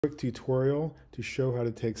Quick tutorial to show how to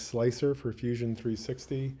take Slicer for Fusion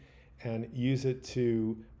 360 and use it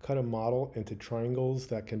to cut a model into triangles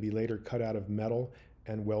that can be later cut out of metal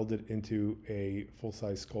and welded into a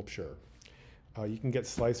full-size sculpture. You can get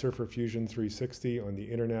Slicer for Fusion 360 on the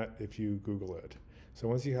internet if you Google it. So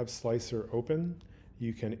once you have Slicer open,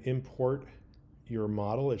 you can import your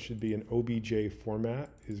model. It should be an OBJ format,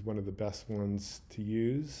 is one of the best ones to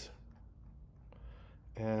use.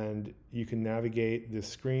 And you can navigate this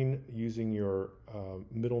screen using your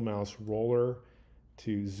middle mouse roller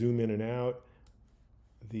to zoom in and out.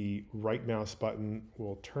 The right mouse button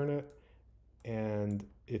will turn it, and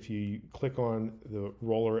if you click on the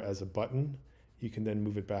roller as a button, you can then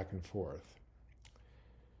move it back and forth.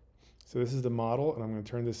 So this is the model, and I'm going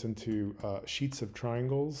to turn this into sheets of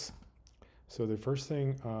triangles. So the first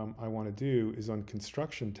thing I want to do is on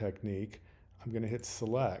construction technique, I'm going to hit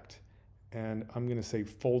select, and I'm going to say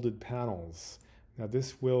folded panels. Now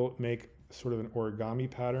this will make sort of an origami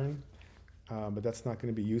pattern, but that's not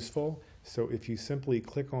going to be useful. So if you simply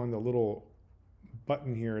click on the little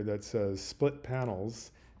button here that says split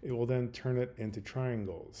panels, it will then turn it into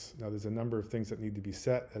triangles. Now there's a number of things that need to be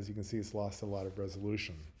set. As you can see, it's lost a lot of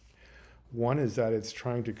resolution. One is that it's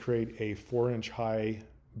trying to create a 4-inch high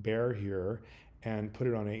bear here and put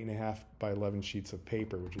it on 8.5 by 11 sheets of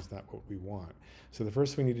paper, which is not what we want. So the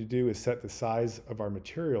first thing we need to do is set the size of our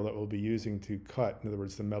material that we'll be using to cut, in other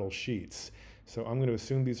words, the metal sheets. So I'm going to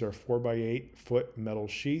assume these are 4 by 8 foot metal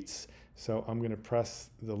sheets. So I'm going to press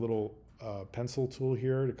the little pencil tool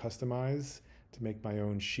here to customize, to make my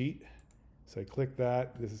own sheet. So I click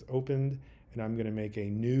that, this is opened, and I'm going to make a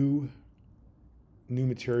new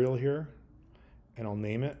material here, and I'll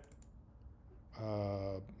name it.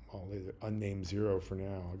 I'll leave it unnamed 0 for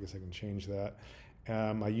now. I guess I can change that.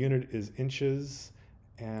 My unit is inches,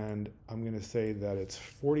 and I'm going to say that it's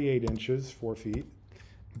 48 inches, 4 feet,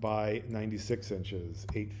 by 96 inches,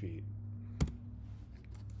 8 feet.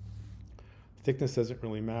 Thickness doesn't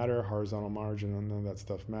really matter. Horizontal margin, none of that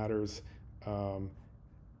stuff matters.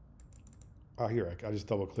 Here, I just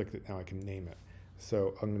double clicked it. Now I can name it.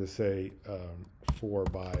 So I'm going to say 4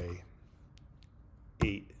 by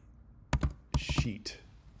 8 sheet,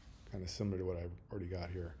 kind of similar to what I've already got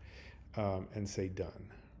here, and say done.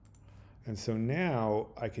 And so now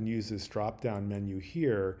I can use this drop-down menu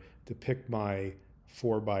here to pick my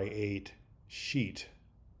 4 by 8 sheet.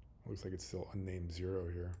 Looks like it's still unnamed 0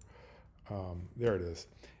 here. There it is.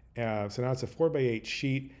 So now it's a 4 by 8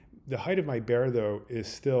 sheet. The height of my bear, though, is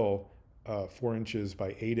still 4 inches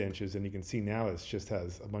by 8 inches, and you can see now it just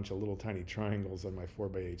has a bunch of little tiny triangles on my 4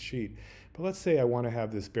 by 8 sheet. But let's say I want to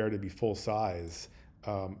have this bear to be full size.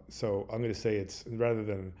 So I'm going to say it's, rather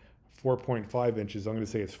than 4.5 inches, I'm going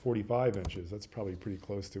to say it's 45 inches. That's probably pretty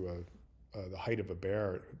close to the height of a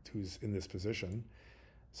bear who's in this position.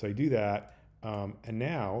 So I do that, and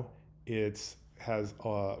now it has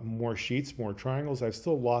more sheets, more triangles. I've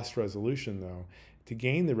still lost resolution though. To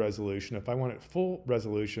gain the resolution, if I want it full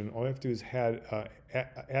resolution, all I have to do is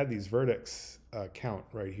add these vertex count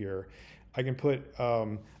right here. I can put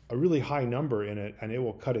a really high number in it, and it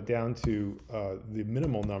will cut it down to the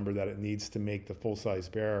minimal number that it needs to make the full-size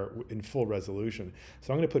bear in full resolution.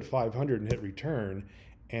 So I'm going to put 500 and hit return,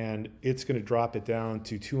 and it's going to drop it down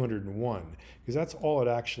to 201, because that's all it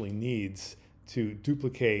actually needs to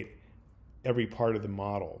duplicate every part of the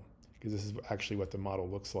model, because this is actually what the model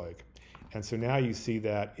looks like. And so now you see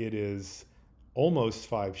that it is almost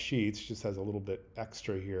 5 sheets, just has a little bit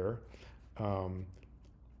extra here. And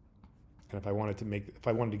if I wanted to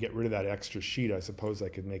get rid of that extra sheet, I suppose I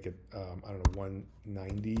could make it, I don't know,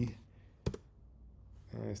 190.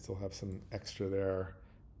 I still have some extra there.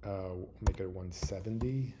 Make it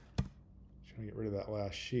 170. Trying to get rid of that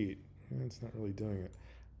last sheet. It's not really doing it.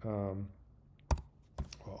 I'll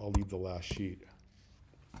leave the last sheet.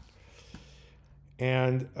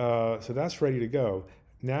 And so that's ready to go.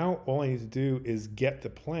 Now all I need to do is get the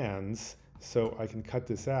plans so I can cut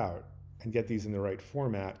this out and get these in the right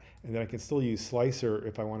format. And then I can still use Slicer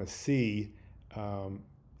if I want to see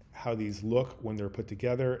how these look when they're put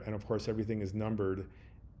together. And of course, everything is numbered,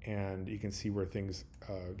 and you can see where things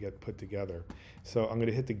get put together. So I'm going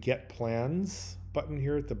to hit the Get Plans button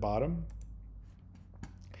here at the bottom.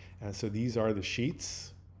 And so these are the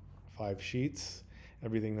sheets, 5 sheets,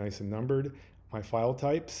 everything nice and numbered. My file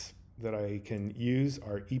types that I can use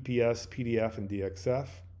are EPS, PDF, and DXF.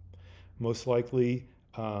 Most likely,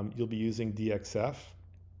 you'll be using DXF,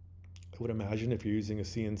 I would imagine, if you're using a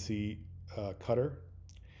CNC cutter.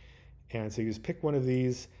 And so you just pick one of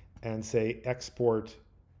these and say export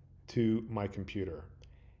to my computer.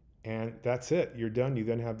 And that's it. You're done. You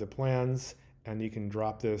then have the plans, and you can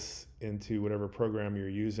drop this into whatever program you're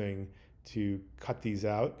using to cut these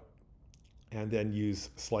out, and then use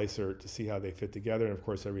Slicer to see how they fit together. And of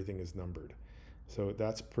course, everything is numbered. So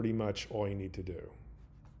that's pretty much all you need to do.